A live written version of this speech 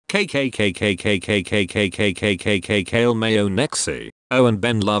Kale Mayo Nexi. Oh, and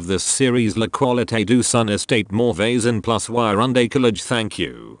Ben love this series, la qualité du son estate mauvais and plus wire unde college, thank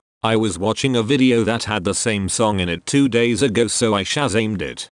you. I was watching a video that had the same song in it 2 days ago, so I shazamed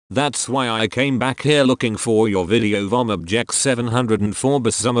it. That's why I came back here looking for your video vom object 704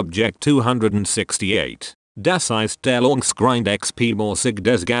 bis zum object 268. Das ist der Langsgrind XP Morsig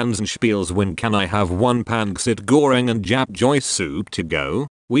des ganzen Spiels. When can I have one Pangsit Goreng and Jap Joyce soup to go?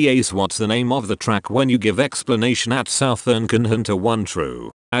 We ace. What's the name of the track when you give explanation at Southern Conhan to 1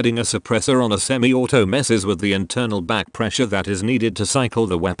 true? Adding a suppressor on a semi-auto messes with the internal back pressure that is needed to cycle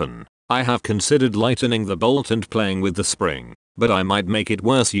the weapon. I have considered lightening the bolt and playing with the spring, but I might make it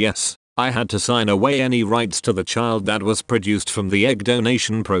worse. Yes, I had to sign away any rights to the child that was produced from the egg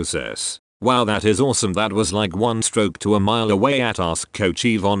donation process. Wow, that is awesome. That was like one stroke to a mile away at Ask Coach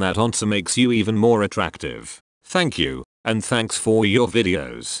Yvonne. That answer makes you even more attractive. Thank you, and thanks for your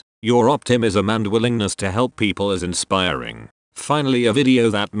videos. Your optimism and willingness to help people is inspiring. Finally, a video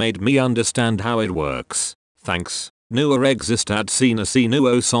that made me understand how it works. Thanks. Nuer existat sina si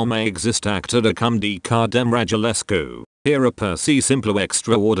nuo some existat de cum di cardem ragilescu. Here per si simplo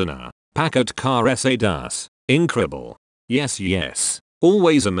extraordina. Packet car essa das. Incredible. Yes.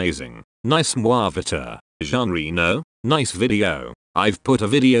 Always amazing. Nice muavita. Jean-Reno. Nice video. I've put a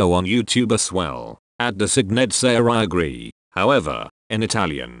video on YouTube as well. At the signed Sarah, I agree. However, in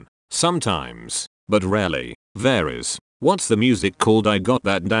Italian. Sometimes. But rarely. Varies. What's the music called? I got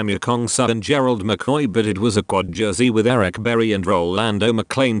that Damia Kong and Gerald McCoy, but it was a quad jersey with Eric Berry and Rolando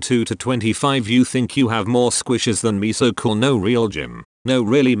McClain 2-25. You think you have more squishes than me? So cool. No real gym. No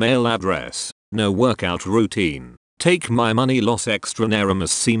really mail address. No workout routine. Take my money. Los extranerumus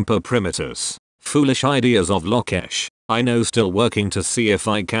semper primitus. Foolish ideas of Lokesh. I know, still working to see if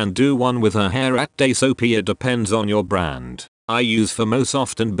I can do one with her hair at day soap. It depends on your brand. I use Famos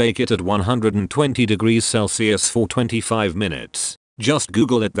often bake it at 120 degrees Celsius for 25 minutes. Just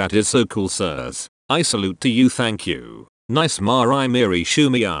Google it. That is so cool, sirs. I salute to you. Thank you. Nice Marai Miri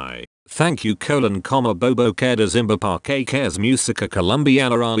Shumiai. Thank you Bobo Queda Zimba Parque Cares Musica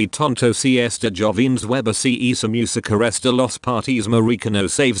Colombiana Ali Tonto Siesta Jovins Weber Isa Musica Resta Los Parties Maricano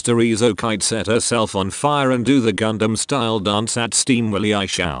Saves Dorizo Kite set herself on fire and do the Gundam style dance at Steam. Willie I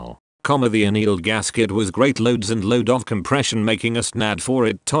shall. The annealed gasket was great. Loads and load of compression making a snad for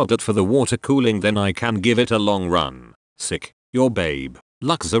it. Todd it for the water cooling, then I can give it a long run. Sick. Your babe.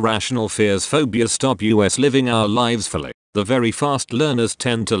 Lux irrational fears phobias stop us living our lives fully. The very fast learners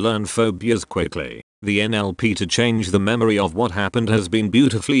tend to learn phobias quickly. The NLP to change the memory of what happened has been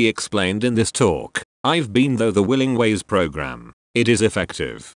beautifully explained in this talk. I've been through the Willing Ways program. It is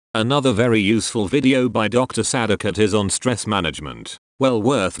effective. Another very useful video by Dr. Sadakat is on stress management. Well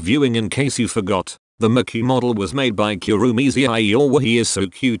worth viewing in case you forgot. The Maki model was made by Kurumizi Iowa. He is so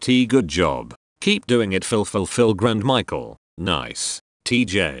cute. Good job. Keep doing it. Phil Grand Michael. Nice.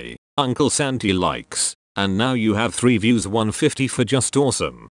 TJ. Uncle Santi likes. And now you have 3 views, 150 for just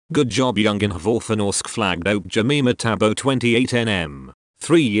awesome. Good job Youngin Hvorfanorsk flag dope Jamima Tabo 28nm.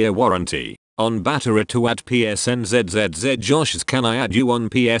 3-year warranty. On battery 2 at PSNZZZ. Josh's can I add you on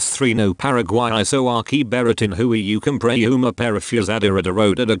PS3? No. Paraguay ISO Arki Beratin Hui you can pray Uma Perifuse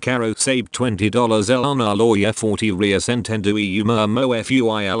Adiraroda de Caro save $20 El Ana Lawyer 40 Ria Centendu Uma Mo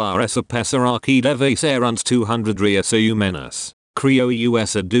Fuilrs a Pesa Arki Deve Seruns 200 Ria So you menace. Creo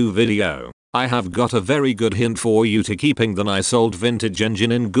US a do video. I have got a very good hint for you to keeping the nice old vintage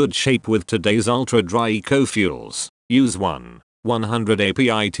engine in good shape with today's ultra dry eco fuels. Use 100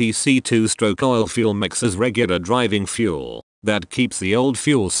 APITC 2-stroke oil fuel mix as regular driving fuel. That keeps the old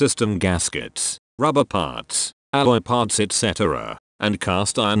fuel system gaskets, rubber parts, alloy parts etc. and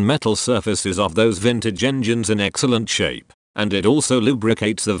cast iron metal surfaces of those vintage engines in excellent shape. And it also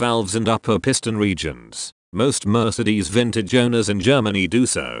lubricates the valves and upper piston regions. Most Mercedes vintage owners in Germany do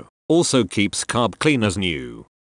so. Also keeps carb clean as new.